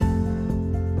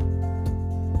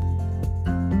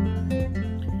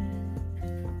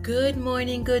Good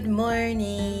morning,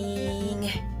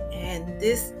 and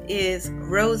this is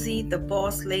Rosie, the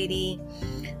boss lady,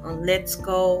 on Let's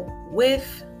Go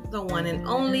with the one and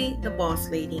only, the boss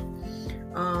lady.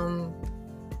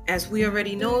 As we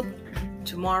already know,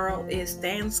 tomorrow is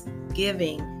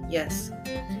Thanksgiving. Yes,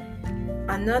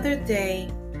 another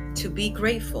day to be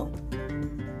grateful.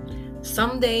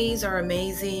 Some days are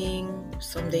amazing,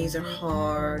 some days are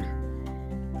hard.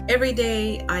 Every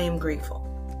day I am grateful.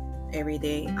 Every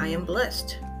day I am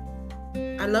blessed.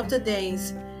 I love the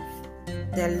days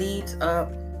that leads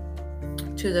up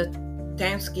to the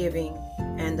Thanksgiving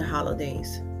and the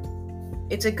holidays.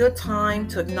 It's a good time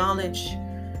to acknowledge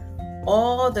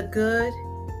all the good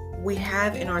we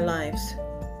have in our lives.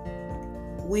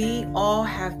 We all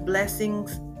have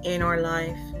blessings in our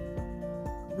life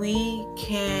we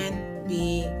can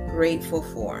be grateful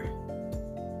for.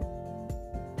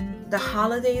 The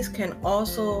holidays can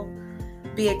also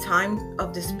be a time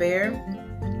of despair,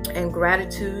 and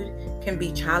gratitude can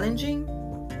be challenging.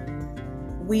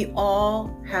 We all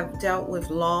have dealt with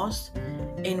loss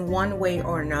in one way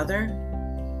or another,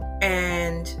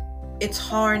 and it's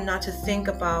hard not to think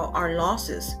about our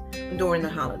losses during the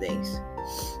holidays.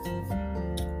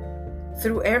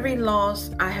 Through every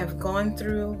loss I have gone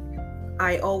through,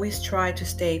 I always try to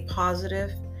stay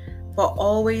positive, but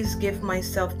always give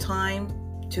myself time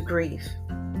to grieve.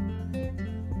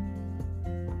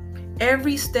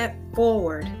 Every step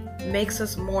forward makes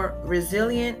us more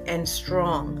resilient and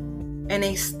strong, and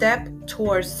a step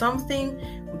towards something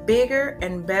bigger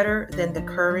and better than the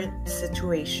current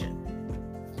situation.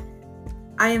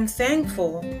 I am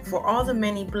thankful for all the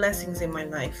many blessings in my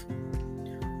life.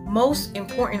 Most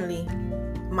importantly,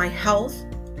 my health,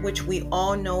 which we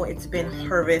all know it's been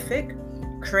horrific,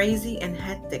 crazy, and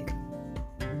hectic.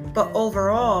 But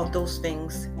overall, those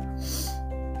things,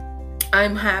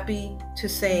 I'm happy to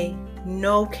say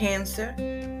no cancer,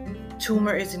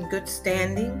 tumor is in good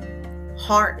standing,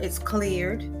 heart is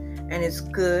cleared and it's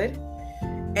good,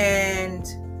 and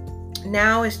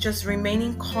now it's just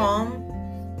remaining calm,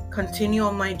 continue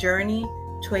on my journey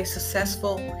to a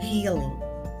successful healing.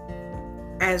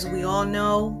 As we all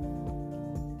know,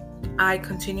 I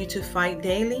continue to fight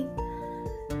daily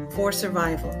for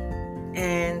survival,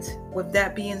 and with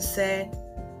that being said,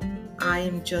 I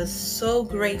am just so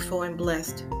grateful and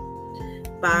blessed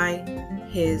by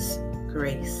His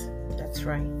grace. That's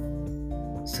right.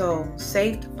 So,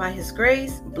 saved by His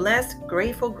grace, blessed,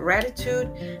 grateful, gratitude,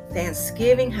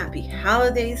 Thanksgiving, happy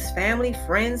holidays, family,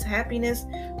 friends, happiness,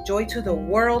 joy to the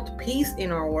world, peace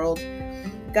in our world.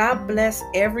 God bless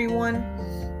everyone.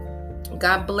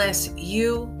 God bless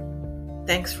you.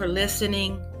 Thanks for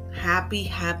listening. Happy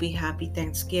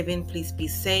Thanksgiving. Please be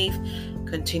safe.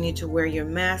 Continue to wear your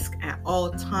mask at all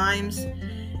times.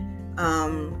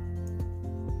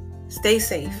 Stay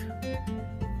safe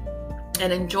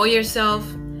and enjoy yourself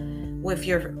with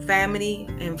your family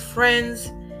and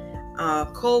friends,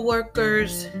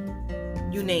 co-workers,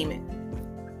 you name it.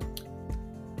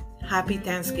 Happy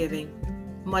Thanksgiving.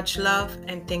 Much love,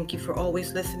 and thank you for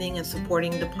always listening and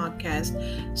supporting the podcast,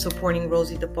 supporting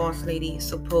Rosie the Boss Lady,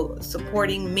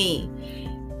 supporting me,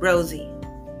 Rosie.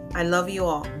 I love you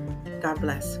all. God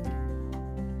bless.